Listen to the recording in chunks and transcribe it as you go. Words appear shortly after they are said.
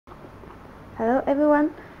Hello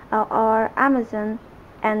everyone, our Amazon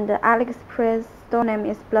and AliExpress store name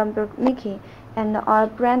is Bloomberg Mickey and our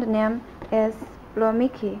brand name is Blue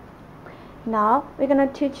Mickey. Now we're gonna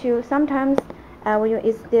teach you sometimes when you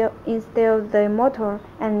install the motor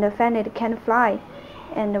and find it can't fly,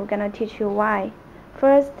 and we're gonna teach you why.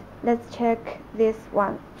 First, let's check this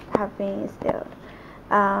one have been installed.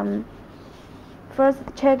 First,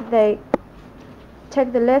 check the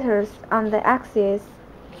letters on the axis.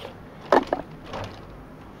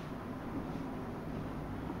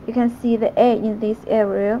 You can see the A in this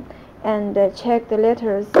area, and check the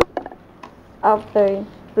letters of the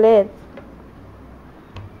blades.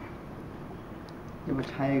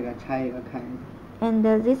 And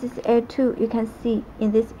this is A2, you can see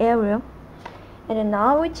in this area. And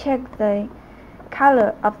now we check the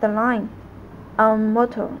color of the line on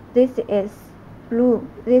motor. This is blue,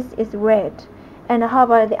 this is red. And how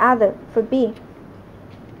about the other for B?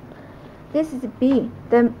 This is B.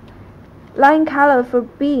 The line color for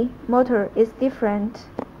B motor is different.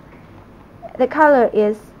 The color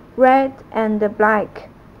is red and black.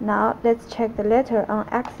 Now let's check the letter on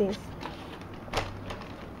axis.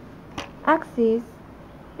 Axis,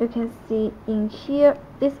 you can see in here,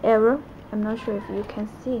 this area, I'm not sure if you can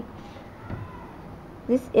see.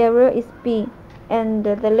 This area is B, and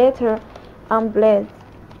the letter on blades.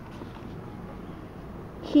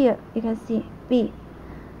 Here you can see B.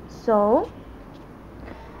 So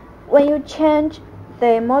when you change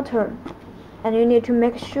the motor, and you need to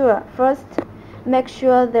make sure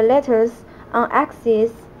the letters on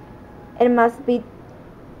axis, it must be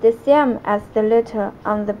the same as the letter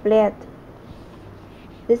on the blade,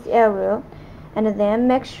 this area, and then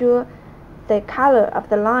make sure the color of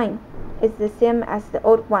the line is the same as the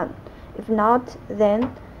old one. If not,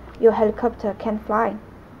 then your helicopter can't fly.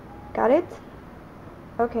 Got it?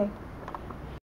 Okay.